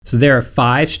So there are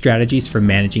 5 strategies for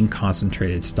managing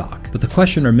concentrated stock. But the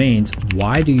question remains,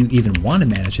 why do you even want to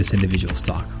manage this individual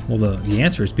stock? Well, the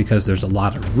answer is because there's a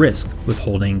lot of risk with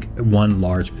holding one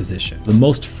large position. The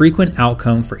most frequent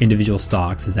outcome for individual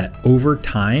stocks is that over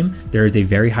time, there is a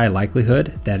very high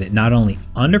likelihood that it not only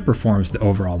underperforms the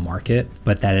overall market,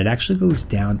 but that it actually goes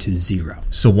down to zero.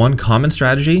 So one common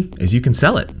strategy is you can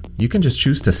sell it. You can just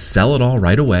choose to sell it all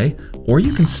right away, or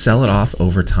you can sell it off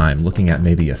over time, looking at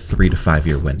maybe a 3 to 5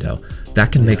 year window.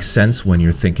 That can make sense when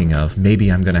you're thinking of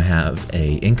maybe I'm going to have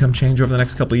a income change over the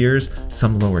next couple of years,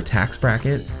 some lower tax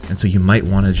bracket. And so you might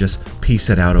want to just piece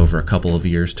it out over a couple of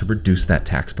years to reduce that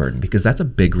tax burden, because that's a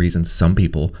big reason some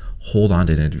people hold on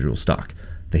to an individual stock.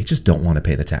 They just don't want to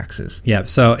pay the taxes. Yeah,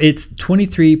 so it's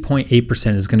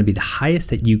 23.8% is going to be the highest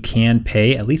that you can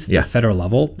pay, at least at the federal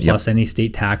level, plus any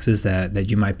state taxes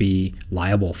that you might be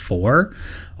liable for.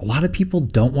 A lot of people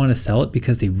don't want to sell it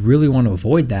because they really want to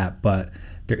avoid that, but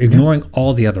they're ignoring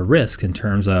all the other risks in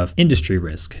terms of industry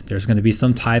risk. There's going to be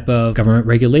some type of government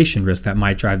regulation risk that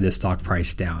might drive this stock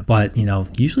price down. But,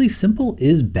 usually simple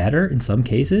is better in some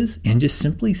cases, and just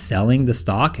simply selling the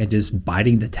stock and just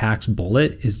biting the tax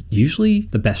bullet is usually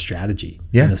the best strategy.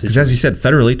 Yeah, because as you said,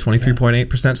 federally,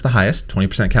 23.8% is the highest,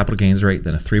 20% capital gains rate,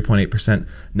 then a 3.8%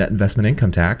 net investment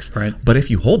income tax. Right. But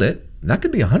if you hold it, that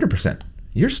could be 100%.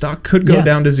 Your stock could go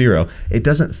down to zero. It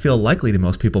doesn't feel likely to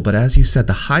most people, but as you said,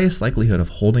 the highest likelihood of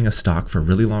holding a stock for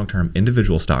really long-term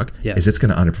individual stock is it's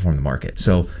going to underperform the market.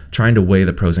 So trying to weigh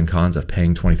the pros and cons of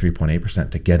paying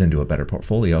 23.8% to get into a better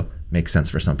portfolio makes sense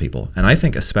for some people. And I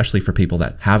think especially for people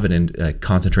that have a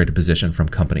concentrated position from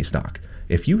company stock.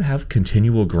 If you have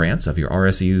continual grants of your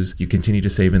RSUs, you continue to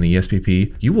save in the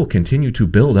ESPP, you will continue to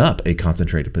build up a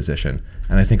concentrated position.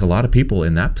 And I think a lot of people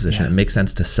in that position, it makes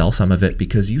sense to sell some of it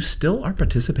because you still are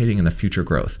participating in the future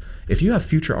growth. If you have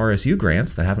future RSU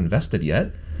grants that haven't vested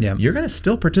yet, you're going to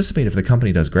still participate if the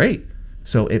company does great.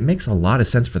 So it makes a lot of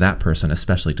sense for that person,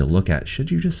 especially to look at, should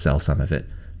you just sell some of it,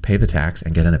 pay the tax,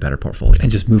 and get in a better portfolio? And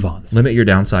just move on. Limit your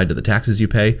downside to the taxes you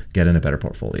pay, get in a better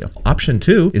portfolio. Option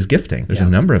 2 is gifting. There's a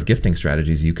number of gifting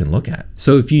strategies you can look at.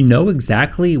 So if you know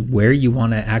exactly where you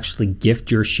want to actually gift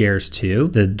your shares to,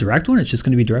 the direct one is just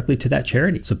going to be directly to that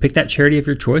charity. So pick that charity of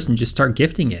your choice and just start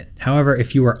gifting it. However,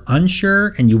 if you are unsure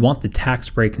and you want the tax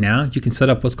break now, you can set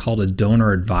up what's called a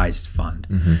donor advised fund.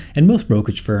 And most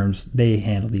brokerage firms, they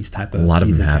handle these type of A lot of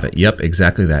them accounts. have it. Yep,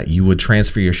 exactly that. You would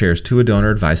transfer your shares to a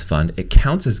donor advised fund. It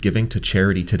counts as giving to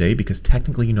charity today because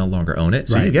technically you no longer own it.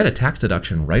 So you get a tax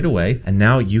deduction right away, and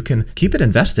now you can keep it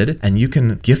invested and you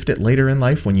can gift it later in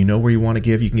life when you know where you want to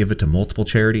give. You can give it to multiple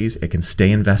charities. It can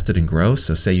stay invested and grow.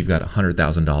 So say you've got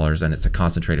 $100,000 and it's a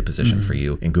concentrated position for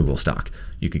you in Google stock.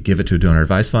 You could give it to a donor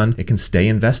advised fund. It can stay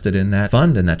invested in that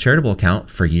fund and that charitable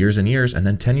account for years and years, and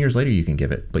then 10 years later you can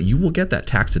give it. But you will get that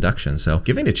tax deduction. So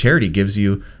giving to charity gives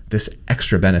you this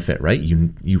extra benefit, right?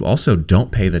 You also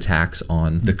don't pay the tax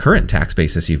on the current tax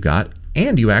basis you've got,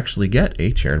 and you actually get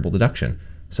a charitable deduction.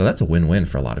 So that's a win-win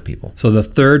for a lot of people. So the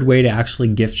third way to actually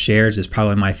gift shares is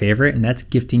probably my favorite, and that's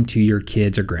gifting to your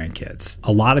kids or grandkids.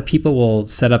 A lot of people will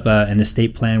set up an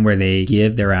estate plan where they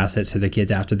give their assets to their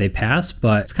kids after they pass,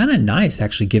 but it's kind of nice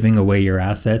actually giving away your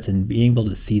assets and being able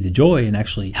to see the joy and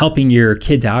actually helping your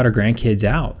kids out or grandkids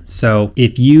out. So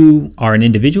if you are an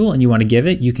individual and you want to give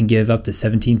it, you can give up to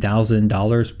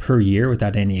 $17,000 per year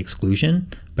without any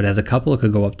exclusion. But as a couple, it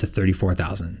could go up to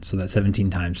 $34,000. So that's 17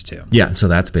 times 2. Yeah, so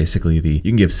that's basically you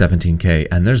can give $17K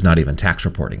and there's not even tax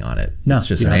reporting on it. No, it's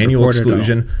just an annual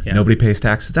exclusion. Nobody pays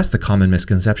taxes. That's the common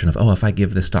misconception of, if I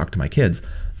give this stock to my kids,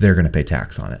 they're going to pay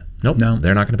tax on it. Nope, no,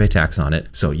 they're not going to pay tax on it.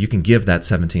 So you can give that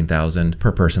 $17,000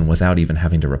 per person without even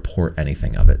having to report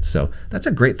anything of it. So that's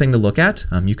a great thing to look at.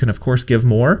 You can, of course, give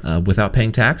more without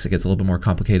paying tax. It gets a little bit more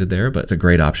complicated there, but it's a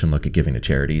great option. Look at giving to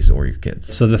charities or your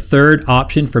kids. So the third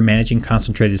option for managing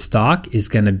concentrated stock is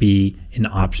going to be an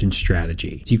option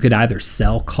strategy. So you could either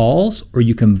sell calls or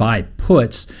you can buy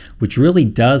puts, which really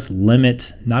does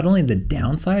limit not only the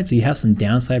downside, so you have some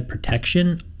downside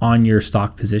protection on your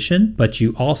stock position, but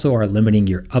you also are limiting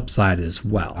your upside as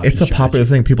well. It's a popular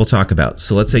thing people talk about.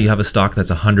 So let's say you have a stock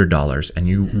that's $100 and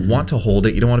you want to hold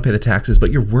it. You don't want to pay the taxes,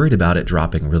 but you're worried about it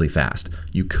dropping really fast.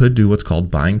 You could do what's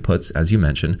called buying puts, as you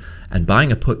mentioned, and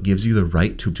buying a put gives you the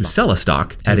right to sell a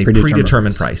stock at a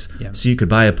predetermined price. Yeah. So you could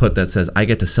buy a put that says, I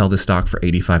get to sell this stock for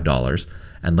 $85.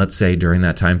 And let's say during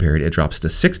that time period, it drops to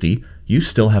 $60, you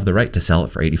still have the right to sell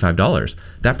it for $85.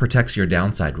 That protects your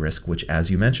downside risk, which, as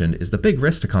you mentioned, is the big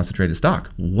risk to concentrated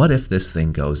stock. What if this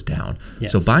thing goes down?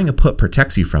 Yes. So buying a put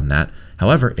protects you from that.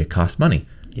 However, it costs money.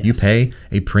 Yes. You pay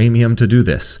a premium to do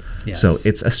this. Yes. So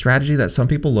it's a strategy that some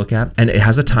people look at, and it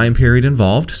has a time period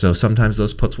involved. So sometimes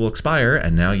those puts will expire,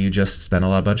 and now you just spent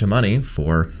a bunch of money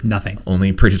for nothing,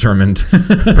 only predetermined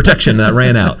protection that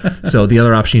ran out. So the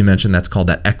other option you mentioned, that's called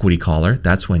that equity collar.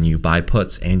 That's when you buy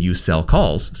puts and you sell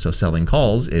calls. So selling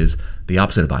calls is the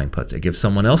opposite of buying puts. It gives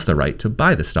someone else the right to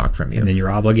buy the stock from you. And then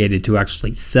you're obligated to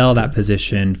actually sell that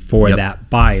position for that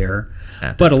buyer.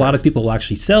 But a lot of people will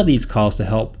actually sell these calls to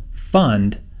help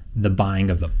fund the buying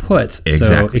of the puts.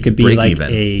 Exactly. So it could be like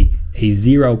a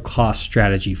zero cost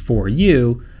strategy for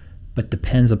you, but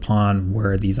depends upon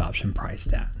where these option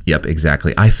priced at. Yep,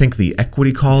 exactly. I think the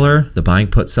equity collar, the buying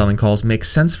put, selling calls, makes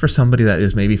sense for somebody that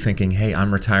is maybe thinking, hey,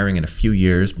 I'm retiring in a few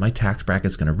years. My tax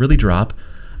bracket's going to really drop.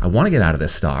 I want to get out of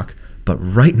this stock. But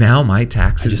right now, my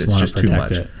taxes, it's just too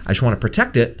much. I just want to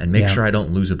protect it and make sure I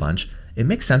don't lose a bunch. It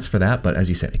makes sense for that, but as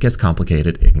you said, it gets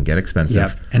complicated. It can get expensive.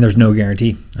 Yep. And there's no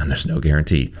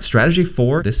guarantee. Strategy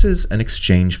 4, this is an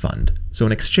exchange fund. So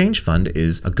an exchange fund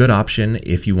is a good option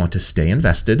if you want to stay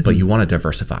invested, but you want to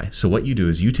diversify. So what you do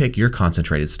is you take your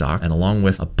concentrated stock, and along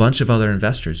with a bunch of other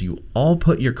investors, you all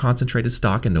put your concentrated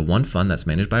stock into one fund that's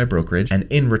managed by a brokerage, and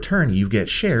in return, you get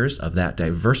shares of that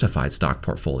diversified stock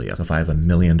portfolio. So if I have $1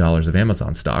 million of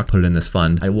Amazon stock, put it in this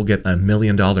fund, I will get $1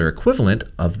 million equivalent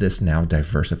of this now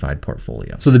diversified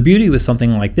portfolio. So the beauty with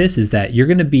something like this is that you're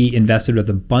going to be invested with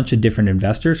a bunch of different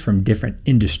investors from different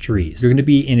industries. You're going to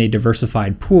be in a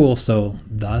diversified pool, so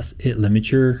thus it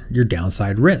limits your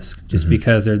downside risk, just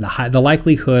because the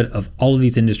likelihood of all of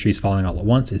these industries falling all at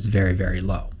once is very, very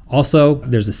low. Also,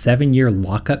 there's a 7-year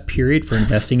lockup period for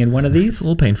investing in one of these. It's a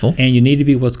little painful. And you need to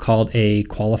be what's called a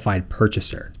qualified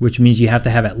purchaser, which means you have to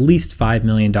have at least $5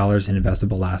 million in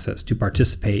investable assets to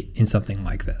participate in something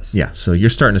like this. Yeah, so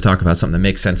you're starting to talk about something that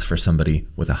makes sense for somebody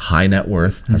with a high net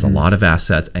worth, has a lot of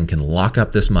assets, and can lock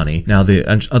up this money. Now, the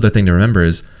other thing to remember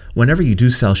is whenever you do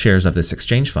sell shares of this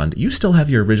exchange fund, you still have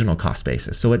your original cost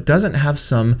basis. So it doesn't have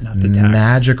some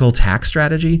magical tax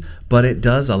strategy, but it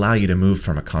does allow you to move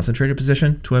from a concentrated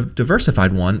position to a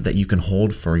diversified one that you can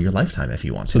hold for your lifetime if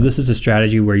you want to. So this is a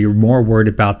strategy where you're more worried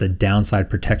about the downside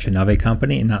protection of a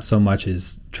company and not so much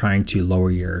as trying to lower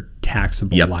your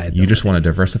taxable liability. You just want to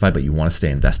diversify, but you want to stay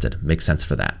invested. Makes sense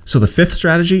for that. So the 5th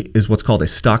strategy is what's called a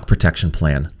stock protection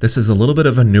plan. This is a little bit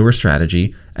of a newer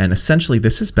strategy, and essentially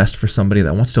this is best for somebody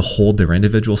that wants to hold their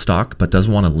individual stock but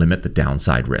doesn't want to limit the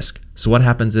downside risk. So what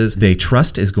happens is the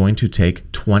trust is going to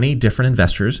take 20 different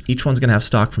investors. Each one's going to have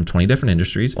stock from 20 different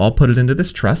industries, all put it into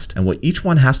this trust. And what each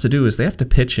one has to do is they have to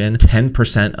pitch in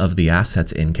 10% of the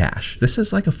assets in cash. This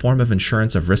is like a form of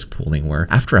insurance of risk pooling where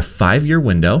after a 5-year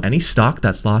window, any stock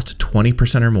that's lost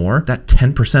 20% or more, that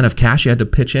 10% of cash you had to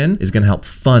pitch in is going to help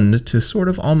fund to sort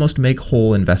of almost make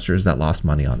whole investors that lost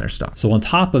money on their stock. So on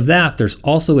top of that, there's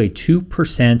also a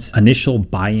 2% initial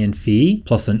buy-in fee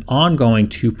plus an ongoing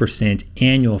 2%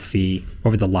 annual fee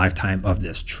over the lifetime of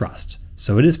this trust.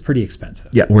 So it is pretty expensive.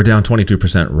 Yeah, we're down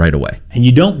 22% right away. And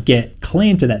you don't get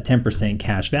claim to that 10%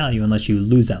 cash value unless you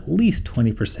lose at least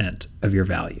 20% of your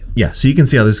value. Yeah, so you can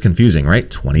see how this is confusing, right?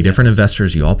 20 different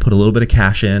investors, you all put a little bit of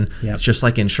cash in. Yep. It's just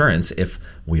like insurance. If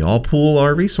we all pool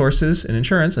our resources in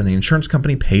insurance and the insurance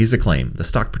company pays a claim, the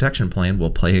stock protection plan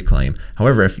will pay a claim.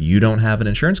 However, if you don't have an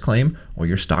insurance claim or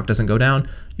your stock doesn't go down,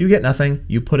 you get nothing.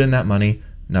 You put in that money,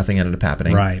 nothing ended up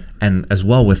happening. Right. And as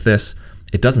well with this,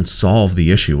 it doesn't solve the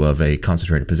issue of a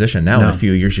concentrated position. Now, in a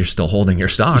few years, you're still holding your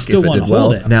stock. You still want to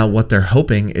hold it. Now, what they're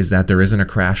hoping is that there isn't a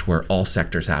crash where all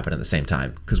sectors happen at the same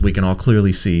time, because we can all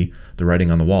clearly see the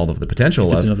writing on the wall of the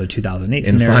potential of another 2008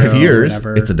 in scenario 5 years.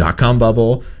 It's a dot-com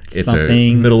bubble. It's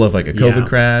a middle of like a COVID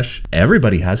crash.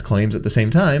 Everybody has claims at the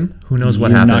same time. Who knows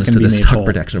what happens to the stock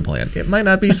protection plan? It might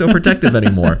not be so protective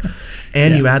anymore.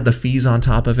 And you add the fees on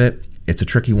top of it. It's a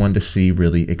tricky one to see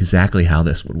really exactly how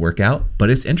this would work out, but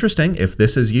it's interesting if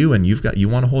this is you and you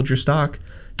want to hold your stock,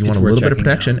 you want a little bit of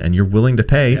protection, and you're willing to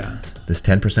pay this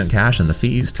 10% cash and the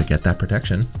fees to get that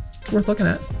protection. It's worth looking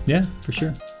at. Yeah, for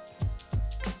sure.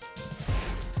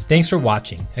 Thanks for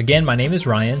watching. Again, my name is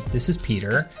Ryan. This is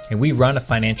Peter, and we run a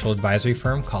financial advisory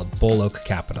firm called Bull Oak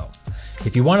Capital.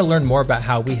 If you want to learn more about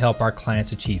how we help our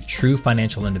clients achieve true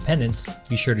financial independence,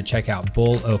 be sure to check out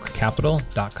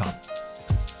bulloakcapital.com.